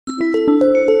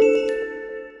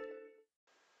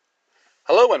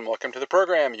Hello and welcome to the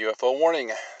program, UFO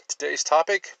Warning. Today's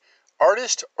topic,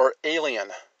 artist or alien?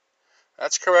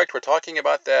 That's correct, we're talking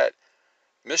about that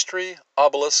mystery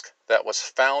obelisk that was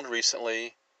found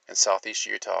recently in southeast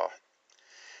Utah.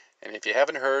 And if you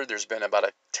haven't heard, there's been about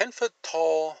a 10-foot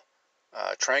tall,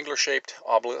 triangular-shaped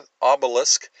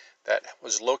obelisk that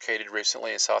was located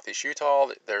recently in southeast Utah.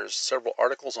 There's several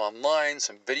articles online,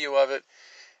 some video of it,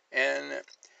 and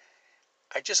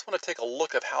I just want to take a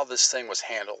look at how this thing was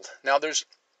handled. Now,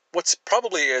 what's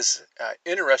probably as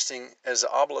interesting as the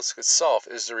obelisk itself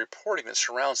is the reporting that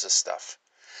surrounds this stuff.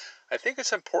 I think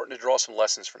it's important to draw some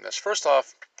lessons from this. First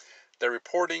off, the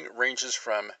reporting ranges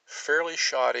from fairly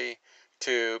shoddy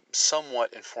to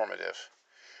somewhat informative.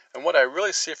 And what I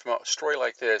really see from a story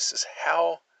like this is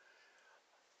how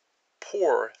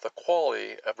poor the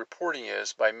quality of reporting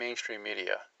is by mainstream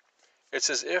media. It's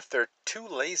as if they're too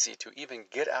lazy to even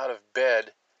get out of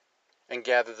bed and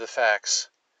gather the facts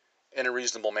in a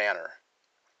reasonable manner.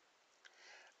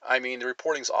 I mean, the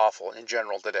reporting's awful in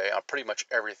general today on pretty much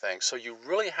everything. So you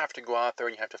really have to go out there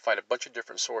and you have to find a bunch of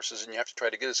different sources and you have to try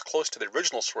to get as close to the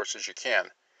original source as you can.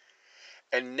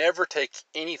 And never take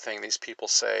anything these people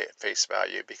say at face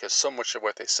value, because so much of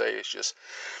what they say is just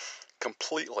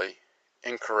completely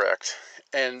incorrect.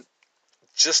 And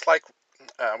just like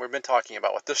we've been talking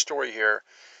about with this story here,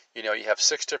 you have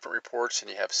 6 different reports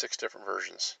and you have 6 different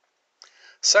versions.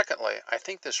 Secondly, I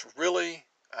think this really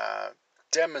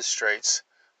demonstrates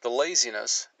the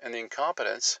laziness and the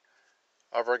incompetence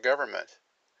of our government.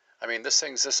 I mean,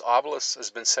 this obelisk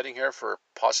has been sitting here for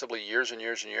possibly years and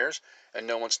years and years, and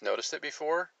no one's noticed it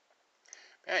before.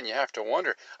 Man, you have to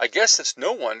wonder. I guess it's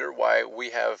no wonder why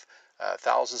we have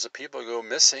thousands of people go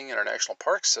missing in our national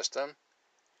park system,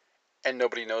 and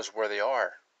nobody knows where they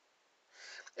are.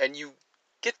 And you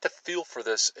get the feel for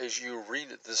this as you read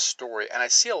this story, and I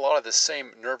see a lot of the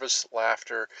same nervous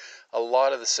laughter, a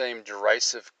lot of the same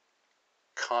derisive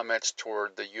comments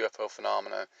toward the UFO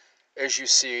phenomena as you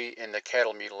see in the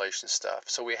cattle mutilation stuff.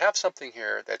 So we have something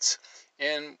here that's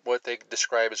in what they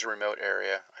describe as a remote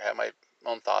area. I have my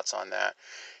own thoughts on that.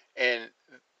 And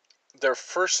their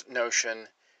first notion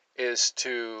is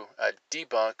to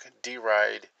debunk,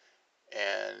 deride,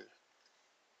 and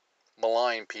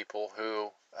malign people who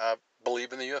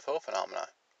believe in the UFO phenomena.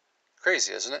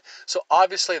 Crazy, isn't it? So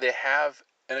obviously they have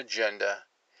an agenda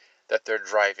that they're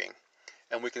driving.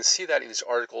 And we can see that in these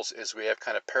articles as we have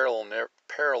kind of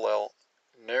parallel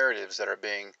narratives that are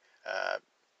being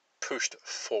pushed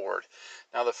forward.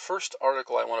 Now, the first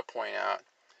article I want to point out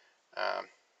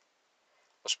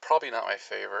was probably not my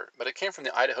favorite, but it came from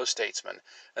the Idaho Statesman.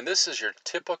 And this is your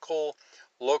typical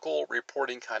local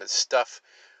reporting kind of stuff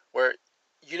where,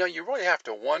 you really have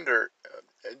to wonder,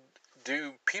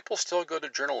 do people still go to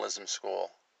journalism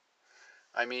school?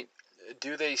 I mean,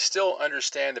 do they still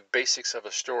understand the basics of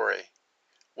a story?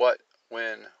 What,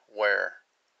 when, where?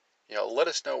 Let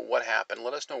us know what happened.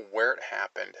 Let us know where it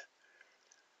happened.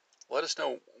 Let us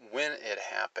know when it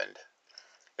happened.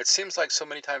 It seems like so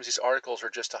many times these articles are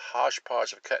just a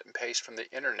hodgepodge of cut and paste from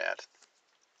the internet.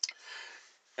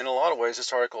 In a lot of ways,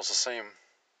 this article is the same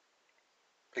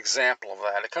example of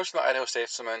that. It comes from the Idaho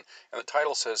Statesman, and the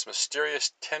title says,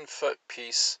 "Mysterious 10-foot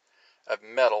piece of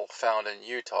metal found in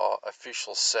Utah,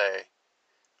 officials say."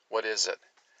 What is it?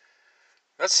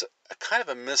 That's a kind of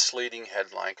a misleading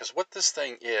headline, because what this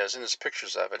thing is, and there's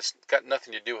pictures of it, it's got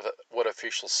nothing to do with what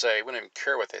officials say. We don't even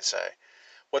care what they say.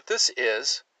 What this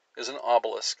is an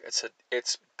obelisk.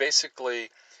 It's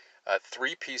basically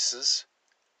 3 pieces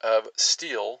of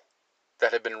steel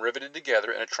that have been riveted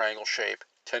together in a triangle shape,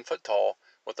 10 foot tall,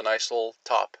 with a nice little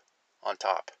top on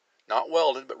top. Not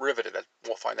welded, but riveted.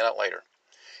 We'll find that out later.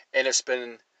 And it's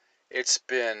been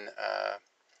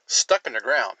stuck in the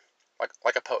ground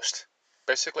like a post.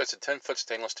 Basically, it's a 10-foot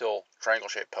stainless steel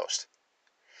triangle-shaped post.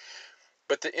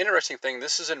 But the interesting thing,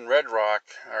 this is in red rock,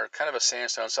 or kind of a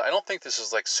sandstone, so I don't think this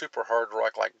is like super hard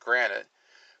rock like granite,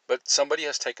 but somebody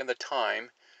has taken the time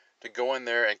to go in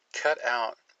there and cut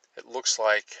out, it looks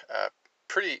like,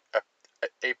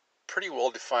 a pretty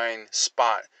well-defined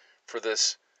spot for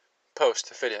this post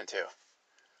to fit into.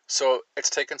 So it's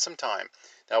taken some time.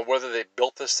 Now, whether they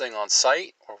built this thing on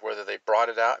site, or whether they brought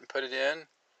it out and put it in,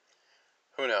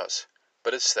 who knows?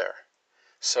 But it's there.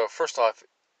 So first off,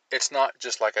 it's not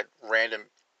just like a random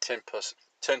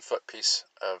 10-foot piece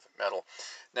of metal.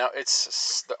 Now,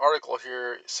 the article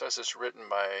here says it's written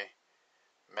by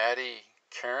Maddie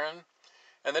Karen,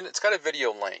 and then it's got a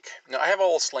video link. Now, I have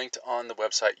all this linked on the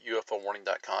website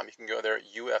ufowarning.com. You can go there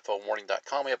at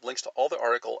ufowarning.com. We have links to all the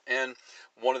article and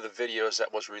one of the videos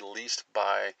that was released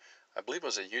by, I believe it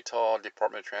was a Utah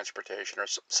Department of Transportation or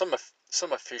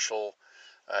some official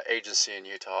agency in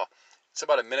Utah. It's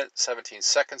about a minute 17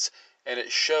 seconds, and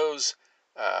it shows,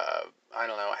 I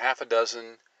don't know, half a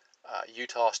dozen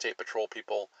Utah State Patrol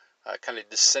people kind of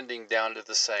descending down to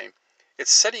the same.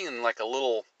 It's setting in like a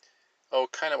little,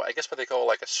 kind of, I guess what they call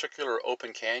like a circular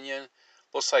open canyon.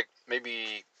 Looks like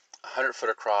maybe 100 foot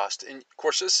across. And of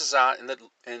course, this is out in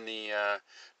the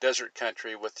desert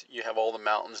country with you have all the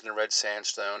mountains and the red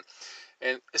sandstone.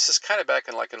 And this is kind of back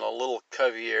in like in a little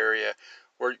covey area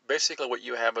where basically what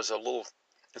you have is a little,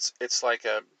 it's like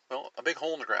a big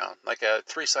hole in the ground, like a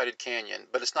three-sided canyon,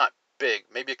 but it's not big,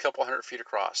 maybe a couple 100 feet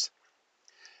across.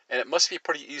 And it must be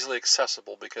pretty easily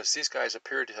accessible because these guys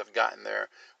appear to have gotten there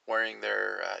wearing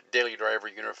their daily driver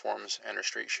uniforms and their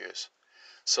street shoes.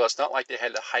 So it's not like they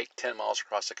had to hike 10 miles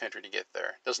across the country to get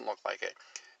there. Doesn't look like it.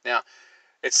 Now,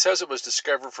 it says it was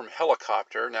discovered from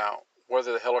helicopter. Now,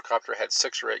 whether the helicopter had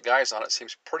 6 or 8 guys on it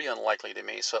seems pretty unlikely to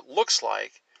me. So it looks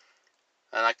like,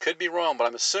 and I could be wrong, but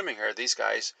I'm assuming here these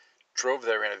guys drove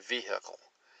there in a vehicle.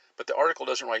 But the article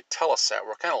doesn't really tell us that.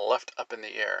 We're kind of left up in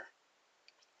the air,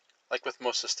 like with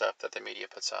most of the stuff that the media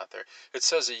puts out there. It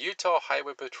says the Utah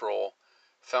Highway Patrol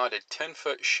found a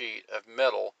 10-foot sheet of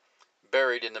metal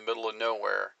buried in the middle of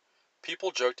nowhere.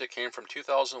 People joked it came from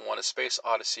 2001: A Space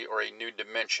Odyssey or A New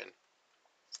Dimension.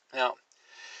 Now,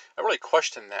 I really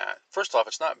question that. First off,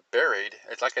 it's not buried.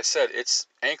 It's like I said, it's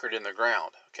anchored in the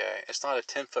ground. Okay, it's not a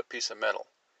 10-foot piece of metal.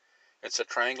 It's a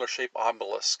triangular-shaped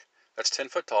obelisk that's 10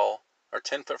 foot tall, or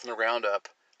 10 foot from the ground up,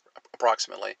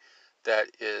 approximately, that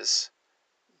is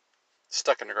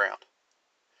stuck in the ground.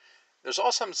 There's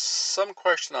also some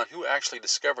question on who actually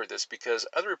discovered this, because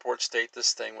other reports state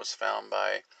this thing was found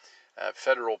by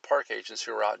federal park agents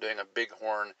who were out doing a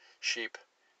bighorn sheep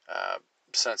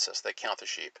census. They count the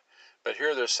sheep. But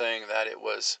here they're saying that it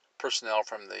was personnel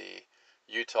from the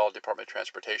Utah Department of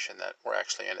Transportation that were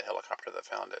actually in the helicopter that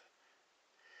found it.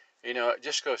 You know, it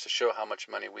just goes to show how much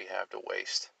money we have to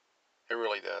waste. It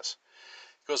really does.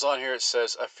 It goes on here, it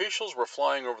says, officials were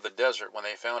flying over the desert when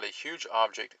they found a huge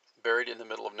object buried in the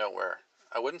middle of nowhere.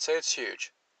 I wouldn't say it's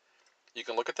huge. You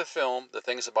can look at the film. The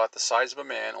thing's about the size of a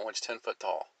man, only it's 10 foot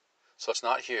tall. So it's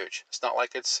not huge. It's not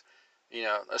like it's,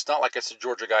 it's not like it's a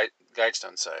Georgia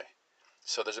Guidestone, say.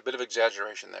 So there's a bit of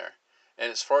exaggeration there.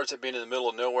 And as far as it being in the middle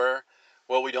of nowhere,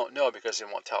 well, we don't know because they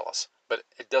won't tell us. But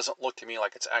it doesn't look to me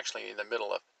like it's actually in the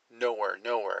middle of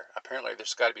nowhere. Apparently,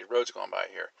 there's got to be roads going by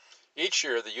here. Each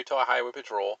year, the Utah Highway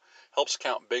Patrol helps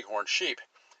count bighorn sheep.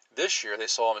 This year, they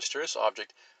saw a mysterious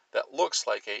object that looks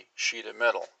like a sheet of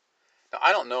metal. Now,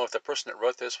 I don't know if the person that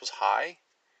wrote this was high.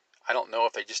 I don't know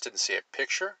if they just didn't see a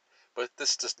picture. But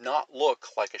this does not look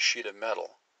like a sheet of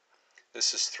metal.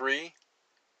 This is 3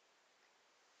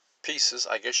 pieces,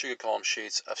 I guess you could call them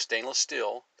sheets, of stainless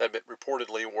steel that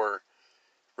reportedly were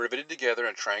riveted together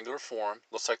in a triangular form.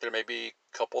 Looks like they're maybe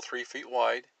a couple, 3 feet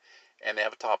wide, and they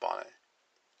have a top on it.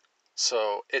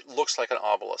 So it looks like an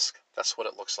obelisk. That's what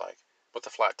it looks like, with a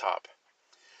flat top.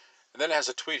 And then it has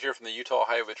a tweet here from the Utah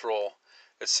Highway Patrol.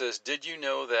 It says, did you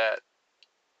know that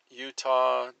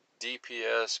Utah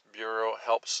DPS Bureau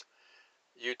helps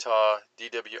Utah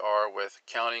DWR with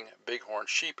counting bighorn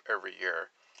sheep every year?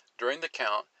 During the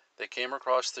count, they came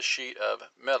across the sheet of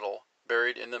metal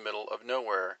buried in the middle of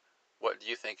nowhere. What do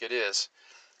you think it is?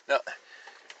 Now,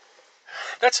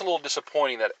 that's a little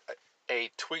disappointing that a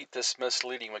tweet this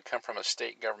misleading would come from a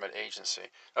state government agency.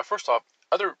 Now, first off,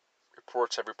 other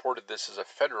reports have reported this as a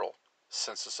federal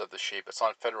census of the sheep. It's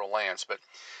on federal lands. But,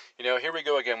 here we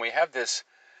go again. We have this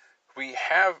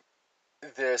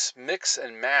mix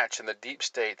and match in the deep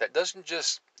state that doesn't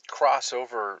just cross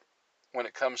over when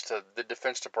it comes to the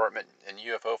Defense Department and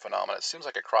UFO phenomena. It seems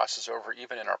like it crosses over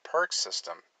even in our park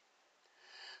system.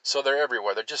 So they're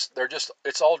everywhere.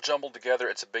 It's all jumbled together.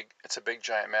 It's a big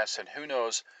giant mess, and who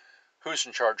knows who's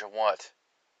in charge of what.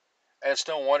 And it's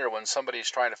no wonder when somebody's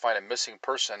trying to find a missing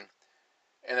person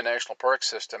in the national park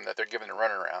system that they're given the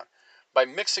runaround. By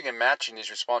mixing and matching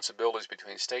these responsibilities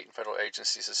between state and federal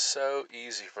agencies is so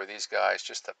easy for these guys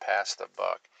just to pass the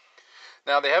buck.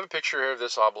 Now, they have a picture here of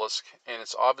this obelisk, and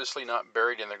it's obviously not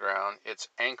buried in the ground. It's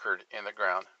anchored in the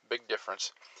ground. Big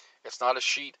difference. It's not a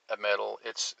sheet of metal.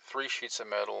 It's 3 sheets of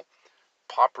metal,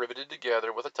 pop riveted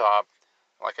together with a top.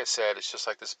 Like I said, it's just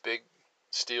like this big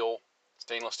stainless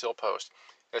steel post.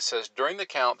 It says, during the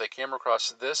count, they came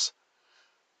across this,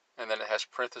 and then it has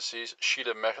parentheses, sheet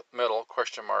of metal,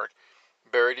 question mark,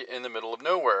 buried in the middle of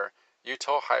nowhere.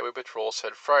 Utah Highway Patrol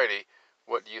said Friday.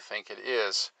 What do you think it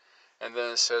is? And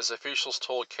then it says officials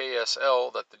told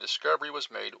KSL that the discovery was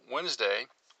made Wednesday,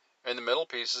 and the metal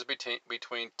piece is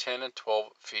between 10 and 12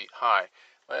 feet high.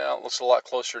 Well, it looks a lot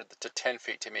closer to 10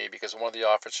 feet to me, because one of the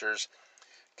officers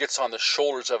gets on the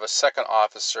shoulders of a second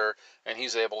officer, and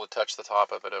he's able to touch the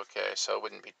top of it okay, so it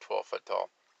wouldn't be 12 foot tall.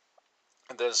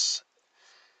 And this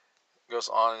goes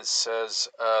on and says,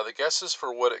 the guesses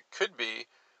for what it could be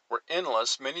were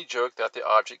endless. Many joke that the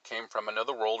object came from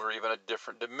another world or even a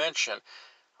different dimension.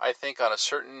 I think on a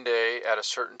certain day, at a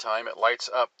certain time, it lights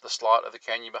up the slot of the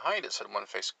canyon behind it, said one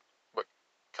Facebook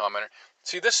commenter.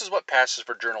 See, this is what passes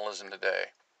for journalism today.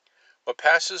 What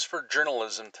passes for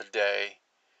journalism today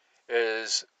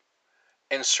is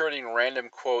inserting random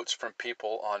quotes from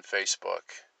people on Facebook.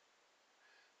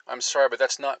 I'm sorry, but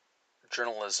that's not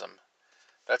journalism.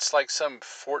 That's like some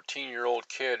 14-year-old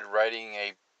kid writing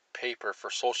a paper for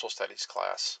social studies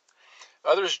class.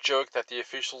 Others joke that the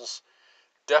officials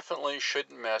definitely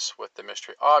shouldn't mess with the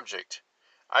mystery object.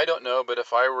 I don't know, but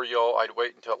if I were y'all, I'd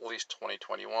wait until at least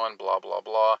 2021, blah, blah,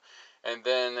 blah. And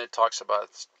then it talks about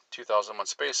 2001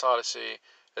 Space Odyssey.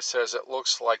 It says it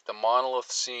looks like the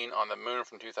monolith seen on the moon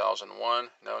from 2001.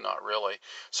 No, not really.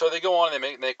 So they go on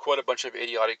and they quote a bunch of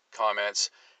idiotic comments.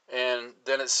 And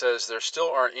then it says there still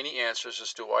aren't any answers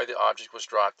as to why the object was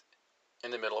dropped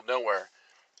in the middle of nowhere.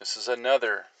 This is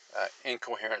another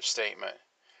incoherent statement.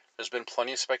 There's been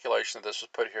plenty of speculation that this was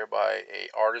put here by an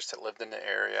artist that lived in the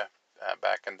area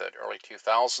back in the early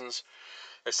 2000s.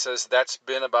 It says, that's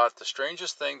been about the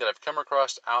strangest thing that I've come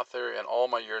across out there in all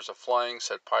my years of flying,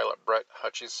 said pilot Brett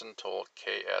Hutchinson told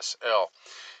KSL.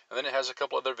 And then it has a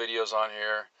couple other videos on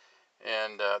here,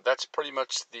 and that's pretty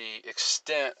much the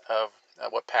extent of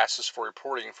what passes for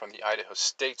reporting from the Idaho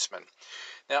Statesman.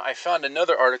 Now, I found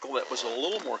another article that was a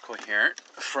little more coherent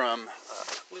from,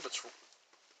 I believe it's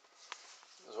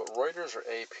Reuters or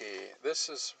AP. This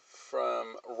is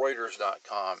from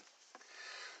Reuters.com.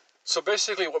 So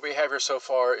basically what we have here so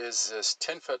far is this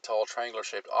 10-foot tall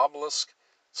triangular-shaped obelisk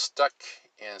stuck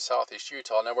in southeast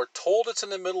Utah. Now, we're told it's in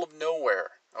the middle of nowhere,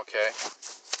 okay?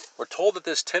 We're told that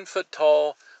this 10-foot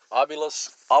tall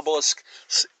obelisk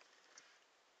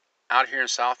out here in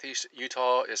southeast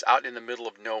Utah is out in the middle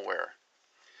of nowhere.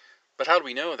 But how do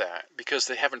we know that? Because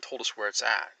they haven't told us where it's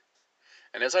at.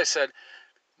 And as I said,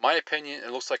 my opinion,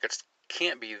 it looks like it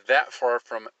can't be that far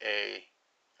from a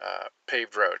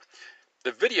paved road.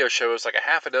 The video shows like a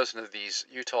half a dozen of these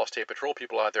Utah State Patrol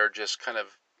people out there just kind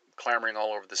of clamoring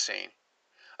all over the scene.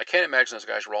 I can't imagine those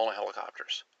guys were all in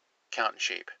helicopters, counting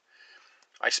sheep.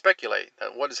 I speculate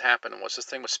that what has happened was this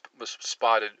thing was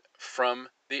spotted from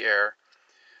the air.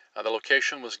 The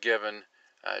location was given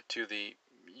to the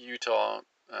Utah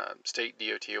State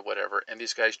DOT or whatever, and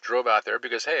these guys drove out there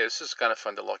because, hey, this is kind of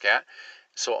fun to look at.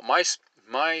 So my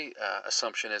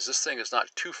assumption is this thing is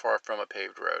not too far from a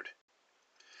paved road.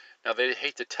 Now, they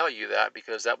hate to tell you that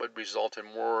because that would result in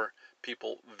more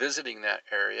people visiting that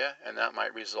area, and that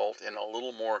might result in a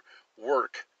little more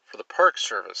work for the Park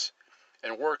Service.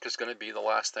 And work is going to be the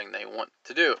last thing they want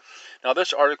to do. Now,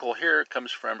 this article here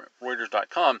comes from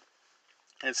Reuters.com.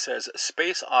 It says,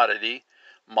 Space Oddity,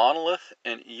 Monolith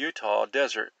in Utah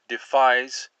Desert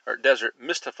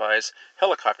mystifies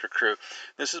helicopter crew.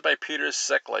 This is by Peter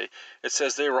Seckley. It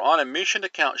says they were on a mission to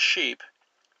count sheep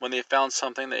when they found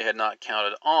something they had not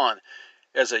counted on.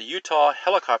 As a Utah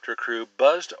helicopter crew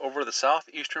buzzed over the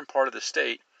southeastern part of the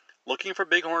state, looking for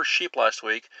bighorn sheep last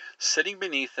week, sitting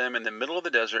beneath them in the middle of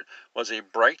the desert was a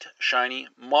bright, shiny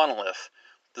monolith,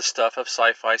 the stuff of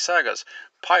sci-fi sagas.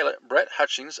 Pilot Brett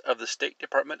Hutchings of the State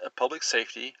Department of Public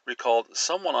Safety recalled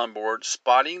someone on board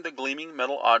spotting the gleaming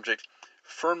metal object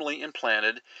firmly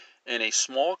implanted in a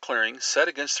small clearing set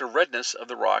against the redness of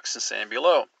the rocks and sand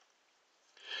below.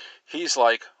 He's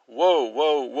like, whoa,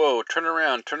 whoa, whoa, turn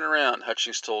around,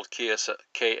 Hutchings told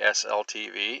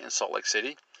KSL-TV in Salt Lake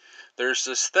City. There's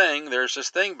this thing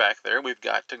back there. We've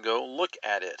got to go look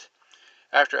at it.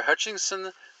 After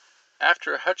Hutchinson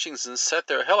set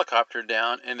their helicopter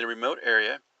down in the remote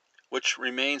area, which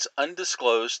remains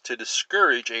undisclosed to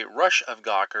discourage a rush of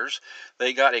gawkers,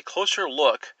 they got a closer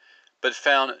look, but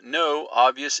found no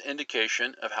obvious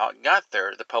indication of how it got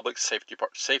there, the Public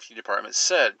Safety Department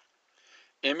said.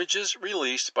 Images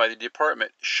released by the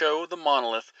department show the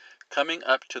monolith coming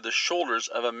up to the shoulders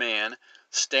of a man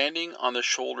standing on the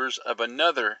shoulders of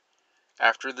another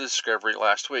after the discovery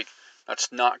last week.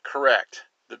 That's not correct.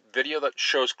 The video that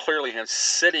shows clearly him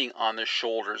sitting on the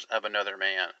shoulders of another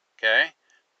man. Okay?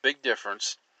 Big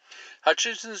difference.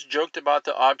 Hutchinson joked about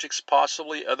the object's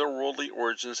possibly otherworldly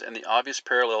origins and the obvious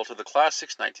parallel to the classic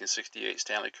 1968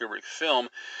 Stanley Kubrick film,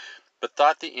 but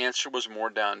thought the answer was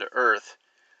more down to earth.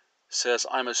 Says,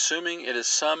 I'm assuming it is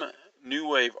some new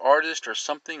wave artist or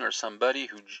something or somebody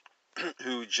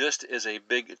who just is a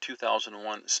big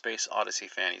 2001 Space Odyssey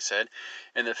fan, he said.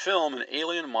 In the film, an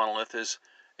alien monolith is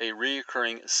a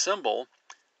recurring symbol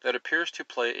that appears to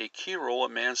play a key role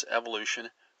in man's evolution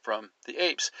from the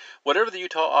apes. Whatever the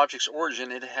Utah object's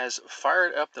origin, it has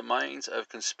fired up the minds of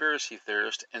conspiracy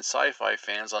theorists and sci-fi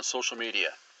fans on social media.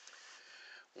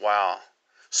 Wow.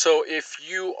 So if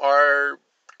you are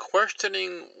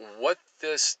questioning what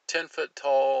this 10-foot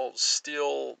tall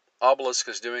steel obelisk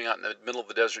is doing out in the middle of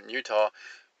the desert in Utah,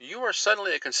 you are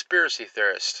suddenly a conspiracy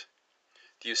theorist.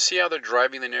 Do you see how they're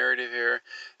driving the narrative here?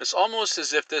 It's almost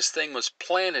as if this thing was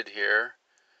planted here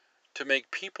to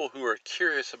make people who are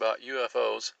curious about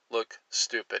UFOs look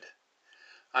stupid.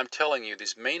 I'm telling you,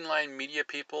 these mainline media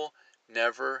people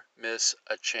never miss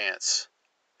a chance.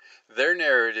 Their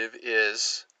narrative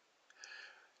is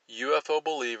UFO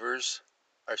believers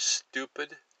are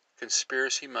stupid,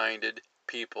 conspiracy-minded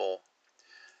people.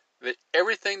 That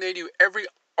everything they do, every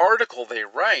article they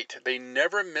write, they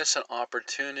never miss an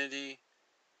opportunity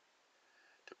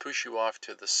to push you off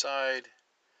to the side,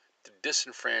 to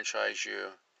disenfranchise you,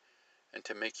 and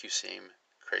to make you seem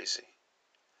crazy.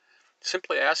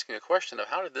 Simply asking a question of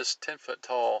how did this 10-foot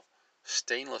tall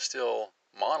stainless steel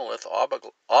monolith,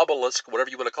 obelisk, whatever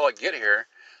you want to call it, get here,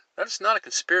 that's not a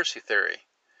conspiracy theory.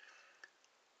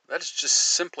 That is just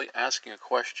simply asking a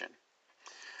question.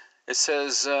 It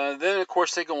says, then of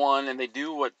course they go on and they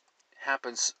do what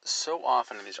happens so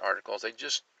often in these articles. They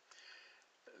just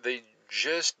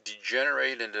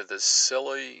degenerate into this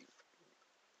silly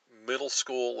middle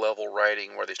school level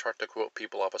writing where they start to quote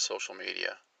people off of social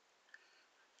media.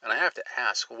 And I have to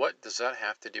ask, what does that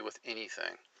have to do with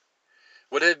anything?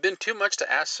 Would it have been too much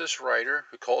to ask this writer,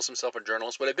 who calls himself a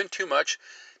journalist, would it have been too much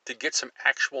to get some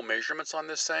actual measurements on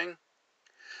this thing?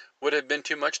 Would it have been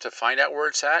too much to find out where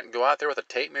it's at and go out there with a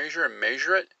tape measure and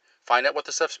measure it? Find out what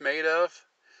the stuff's made of?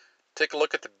 Take a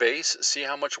look at the base, see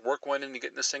how much work went into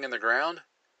getting this thing in the ground?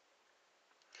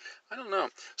 I don't know.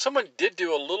 Someone did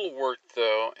do a little work,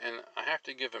 though, and I have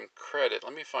to give him credit.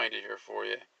 Let me find it here for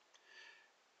you.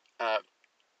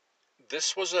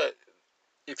 This was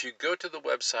if you go to the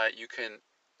website, you can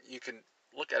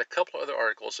look at a couple of other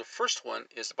articles. The first one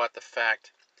is about the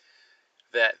fact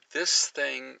that this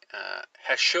thing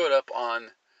has showed up on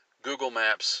Google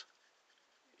Maps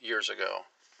years ago.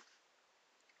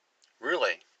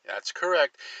 Really, that's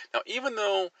correct. Now, even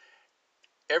though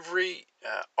every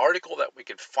article that we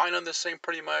could find on this thing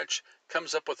pretty much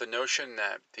comes up with the notion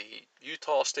that the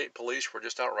Utah State Police were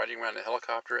just out riding around in a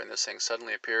helicopter and this thing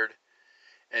suddenly appeared,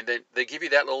 and then they give you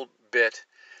that little bit,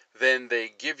 then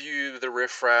they give you the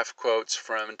riffraff quotes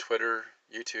from Twitter,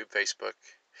 YouTube, Facebook.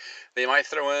 They might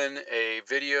throw in a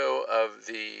video of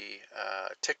the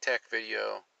Tic Tac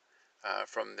video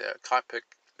from the cockpit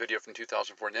video from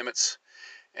 2004 Nimitz,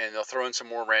 and they'll throw in some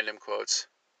more random quotes,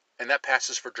 and that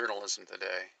passes for journalism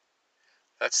today.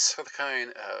 That's the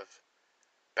kind of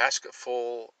basket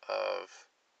full of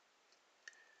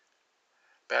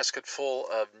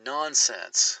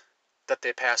nonsense that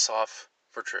they pass off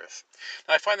for truth.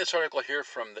 Now, I find this article here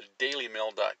from the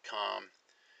dailymail.com,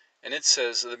 and it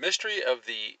says, the mystery of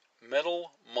the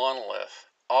metal monolith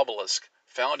obelisk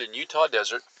found in Utah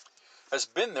desert has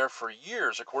been there for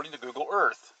years, according to Google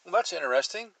Earth. Well, that's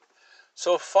interesting.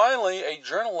 So finally, a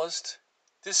journalist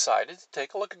decided to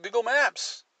take a look at Google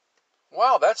Maps.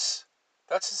 Wow, that's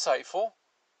insightful.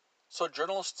 So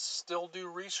journalists still do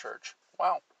research.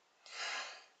 Wow.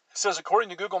 It says, according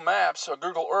to Google Maps, or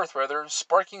Google Earth rather,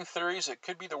 sparking theories it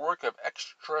could be the work of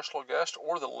extraterrestrial guest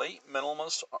or the late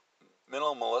minimalist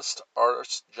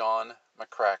artist John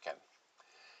McCracken.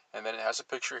 And then it has a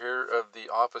picture here of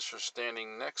the officer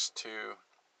standing next to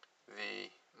the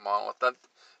monolith. Now,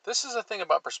 this is the thing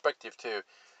about perspective too.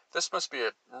 This must be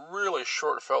a really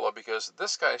short fellow, because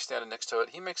this guy standing next to it,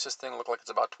 he makes this thing look like it's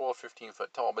about 12, 15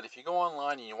 foot tall. But if you go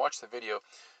online and you watch the video,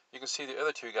 you can see the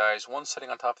other two guys, one sitting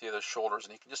on top of the other's shoulders,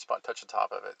 and he can just about touch the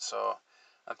top of it. So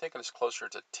I'm thinking it's closer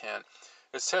to 10.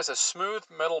 It says a smooth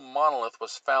metal monolith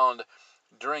was found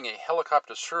during a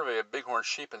helicopter survey of bighorn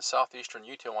sheep in southeastern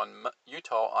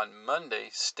Utah on Monday,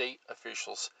 state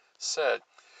officials said.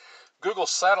 Google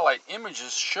satellite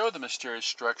images show the mysterious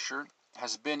structure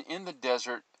has been in the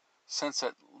desert since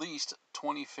at least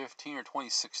 2015 or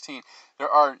 2016. There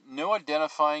are no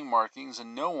identifying markings,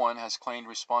 and no one has claimed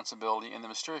responsibility, and the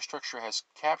mysterious structure has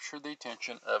captured the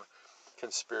attention of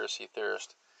conspiracy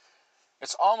theorists.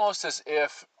 It's almost as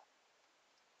if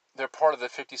they're part of the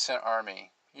 50 Cent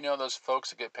Army. You know those folks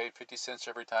that get paid 50 cents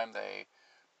every time they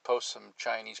post some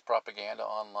Chinese propaganda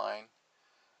online?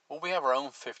 Well, we have our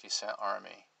own 50 Cent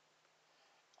Army.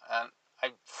 And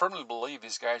I firmly believe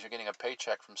these guys are getting a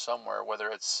paycheck from somewhere, whether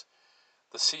it's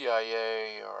the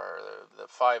CIA or the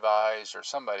Five Eyes or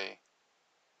somebody.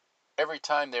 Every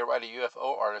time they write a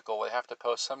UFO article, they have to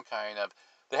post some kind of,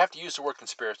 they have to use the word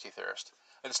conspiracy theorist.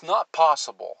 It's not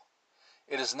possible.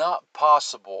 It is not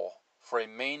possible for a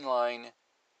mainline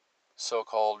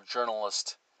so-called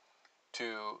journalist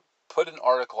to put an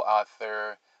article out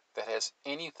there that has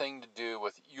anything to do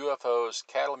with UFOs,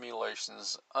 cattle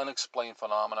mutilations, unexplained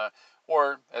phenomena,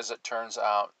 or, as it turns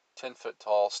out, 10-foot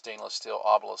tall stainless steel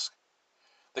obelisk.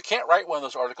 They can't write one of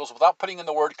those articles without putting in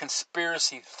the word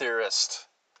conspiracy theorist.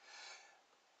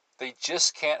 They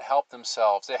just can't help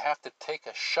themselves. They have to take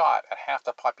a shot at half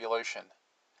the population.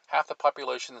 Half the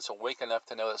population that's awake enough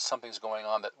to know that something's going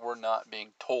on that we're not being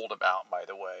told about, by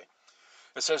the way.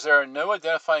 It says there are no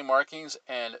identifying markings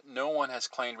and no one has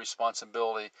claimed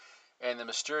responsibility, and the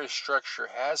mysterious structure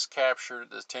has captured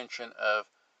the attention of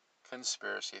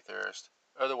conspiracy theorists,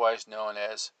 otherwise known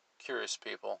as curious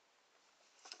people.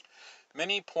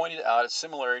 Many pointed out its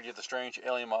similarity to the strange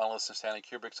alien monoliths in Stanley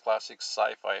Kubrick's classic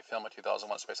sci-fi film of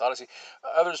 2001: Space Odyssey.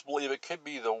 Others believe it could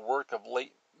be the work of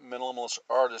late minimalist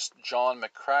artist John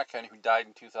McCracken, who died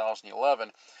in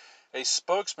 2011. A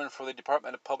spokesman for the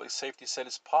Department of Public Safety said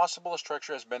it's possible the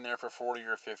structure has been there for 40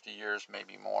 or 50 years,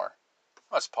 maybe more.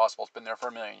 Well, it's possible it's been there for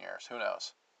a million years. Who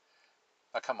knows?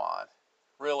 Now, come on.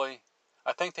 Really?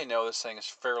 I think they know this thing is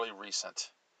fairly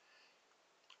recent.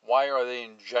 Why are they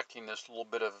injecting this little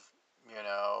bit of,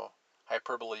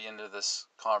 hyperbole into this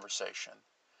conversation?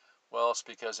 Well, it's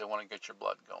because they want to get your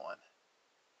blood going.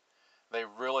 They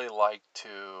really like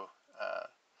to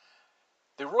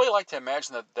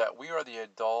imagine that we are the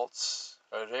adults,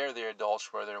 or they're the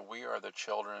adults, whether we are the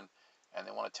children, and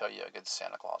they want to tell you a good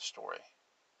Santa Claus story.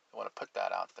 They want to put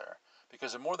that out there.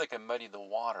 Because the more they can muddy the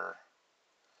water,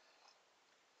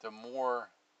 the more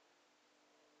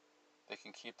they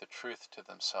can keep the truth to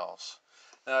themselves.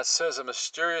 Now it says a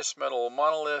mysterious metal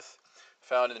monolith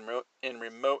found in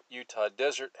remote Utah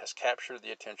desert has captured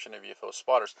the attention of UFO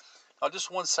spotters. Now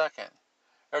just 1 second.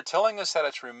 They're telling us that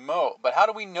it's remote, but how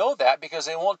do we know that? Because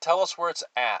they won't tell us where it's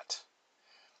at.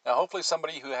 Now, hopefully,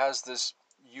 somebody who has this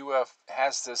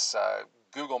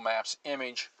Google Maps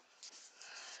image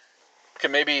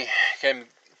can,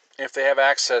 if they have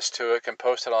access to it, can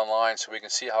post it online so we can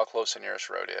see how close the nearest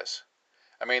road is.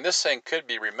 I mean, this thing could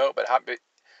be remote, but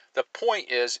the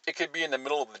point is, it could be in the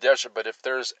middle of the desert. But if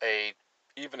there's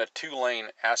even a 2-lane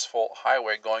asphalt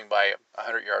highway going by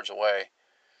 100 yards away,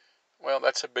 well,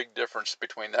 that's a big difference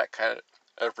between that kind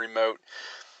of remote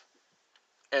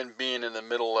and being in the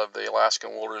middle of the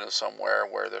Alaskan wilderness somewhere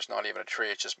where there's not even a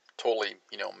tree. It's just totally,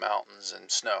 mountains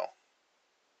and snow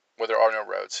where there are no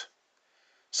roads.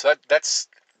 So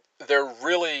they're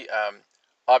really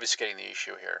obfuscating the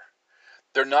issue here.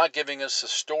 They're not giving us a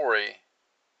story.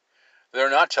 They're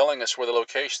not telling us where the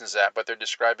location is at, but they're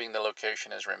describing the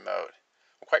location as remote.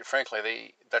 Well, quite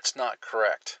frankly, that's not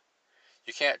correct.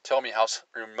 You can't tell me how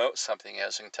remote something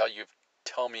is until you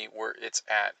tell me where it's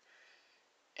at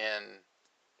in,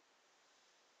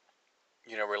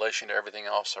 relation to everything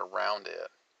else around it.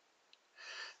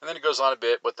 And then it goes on a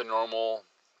bit with the normal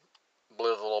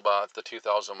blithell about the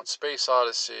 2001: Space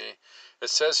Odyssey. It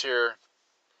says here,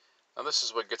 now this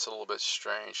is what gets a little bit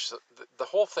strange. So the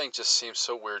whole thing just seems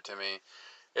so weird to me.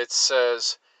 It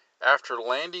says, after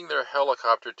landing their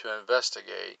helicopter to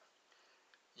investigate,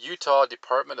 Utah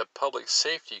Department of Public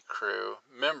Safety crew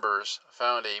members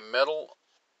found a metal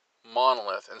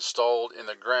monolith installed in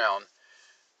the ground,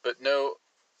 but no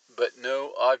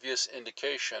obvious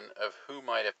indication of who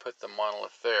might have put the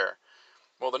monolith there.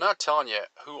 Well, they're not telling you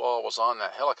who all was on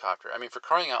that helicopter. I mean, for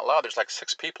crying out loud, there's like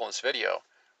 6 people in this video.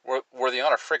 Were they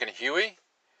on a friggin' Huey?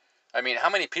 I mean, how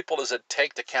many people does it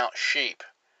take to count sheep?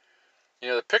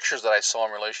 The pictures that I saw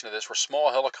in relation to this were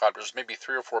small helicopters, maybe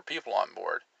 3 or 4 people on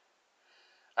board.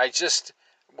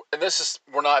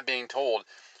 We're not being told.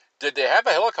 Did they have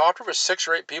a helicopter with 6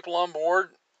 or 8 people on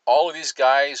board? All of these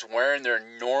guys wearing their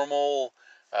normal,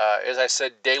 as I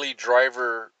said, daily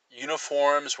driver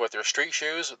uniforms with their street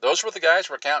shoes. Those were the guys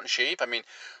who were counting sheep. I mean,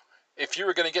 if you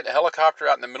were going to get in a helicopter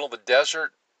out in the middle of the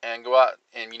desert and go out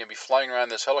and be flying around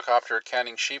this helicopter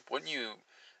counting sheep, wouldn't you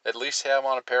at least have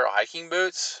on a pair of hiking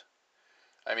boots?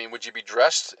 I mean, would you be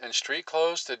dressed in street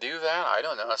clothes to do that? I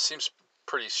don't know. It seems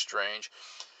pretty strange.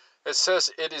 It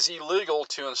says it is illegal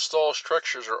to install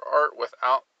structures or art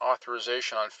without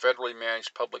authorization on federally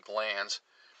managed public lands,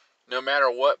 no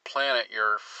matter what planet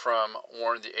you're from,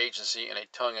 warned the agency in a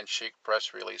tongue-in-cheek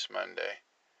press release Monday.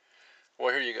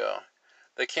 Well, here you go.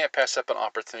 They can't pass up an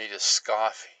opportunity to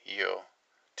scoff you,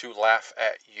 to laugh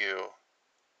at you,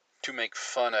 to make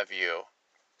fun of you.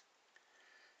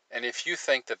 And if you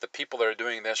think that the people that are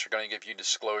doing this are going to give you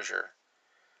disclosure,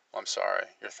 well, I'm sorry,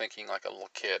 you're thinking like a little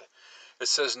kid. It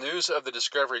says news of the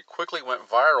discovery quickly went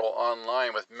viral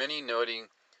online, with many noting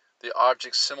the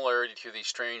object's similarity to the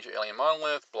strange alien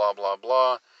monolith, blah, blah,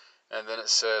 blah. And then it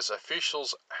says,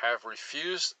 officials have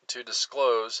refused to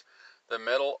disclose the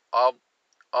metal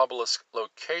obelisk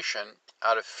location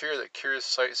out of fear that curious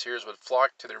sightseers would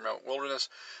flock to the remote wilderness,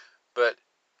 but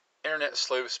internet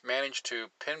sleuths managed to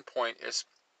pinpoint its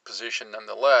position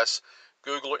nonetheless.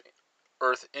 Google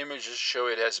Earth images show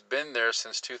it has been there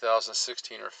since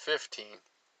 2016 or 15.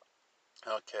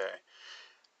 Okay.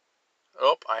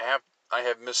 Oh, I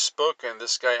have misspoken.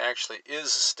 This guy actually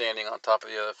is standing on top of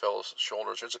the other fellow's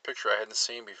shoulders. There's a picture I hadn't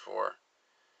seen before.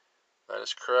 That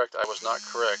is correct. I was not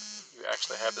correct. You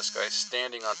actually have this guy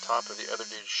standing on top of the other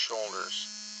dude's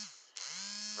shoulders.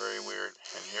 Very weird.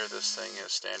 And here this thing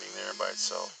is standing there by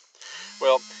itself.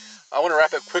 Well, I want to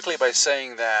wrap up quickly by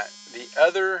saying that the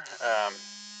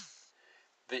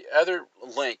other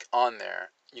link on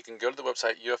there, you can go to the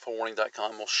website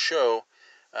ufowarning.com, will show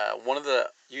one of the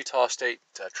Utah State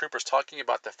troopers talking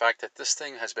about the fact that this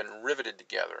thing has been riveted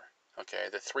together. Okay,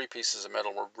 the three pieces of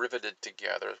metal were riveted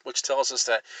together, which tells us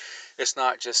that it's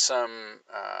not just some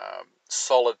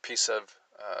solid piece of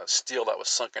steel that was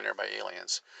sunk in there by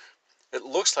aliens. It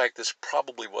looks like this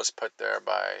probably was put there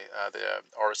by the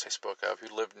artist I spoke of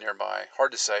who lived nearby.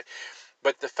 Hard to say.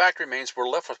 But the fact remains we're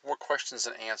left with more questions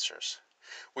than answers.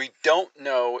 We don't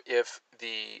know if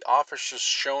the officers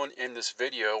shown in this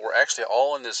video were actually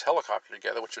all in this helicopter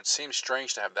together, which would seem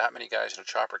strange to have that many guys in a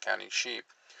chopper counting sheep,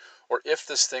 or if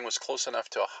this thing was close enough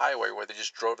to a highway where they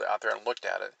just drove out there and looked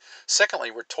at it.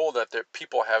 Secondly, we're told that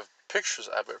people have pictures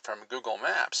of it from Google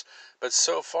Maps, but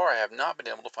so far I have not been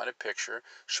able to find a picture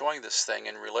showing this thing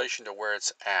in relation to where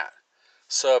it's at.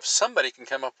 So if somebody can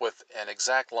come up with an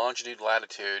exact longitude,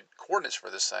 latitude, coordinates for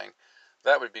this thing,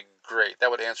 that would be great.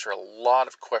 That would answer a lot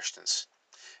of questions.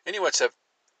 Anyway, it's an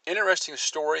interesting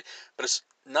story, but it's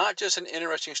not just an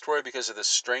interesting story because of this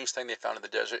strange thing they found in the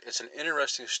desert. It's an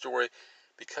interesting story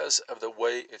because of the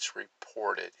way it's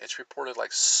reported. It's reported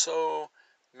like so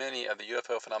many of the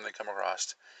UFO phenomena come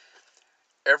across.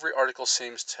 Every article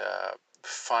seems to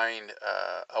find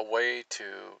a way to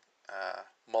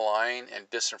malign and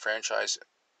disenfranchise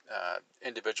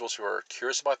individuals who are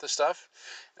curious about this stuff.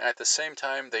 And at the same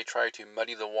time, they try to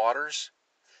muddy the waters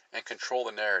and control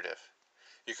the narrative.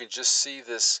 You can just see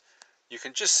this. You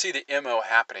can just see the MO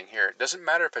happening here. It doesn't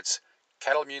matter if it's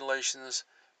cattle mutilations,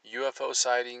 UFO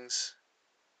sightings.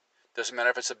 Doesn't matter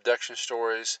if it's abduction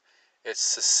stories.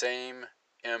 It's the same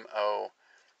MO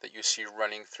that you see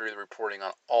running through the reporting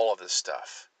on all of this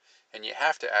stuff. And you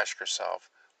have to ask yourself,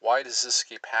 why does this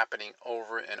keep happening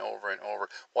over and over and over?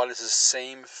 Why does the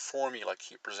same formula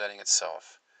keep presenting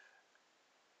itself?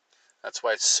 That's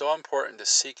why it's so important to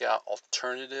seek out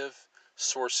alternative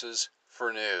sources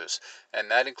for news.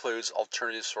 And that includes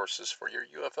alternative sources for your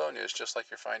UFO news, just like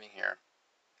you're finding here.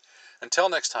 Until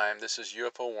next time, this is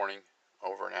UFO Warning,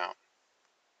 over and out.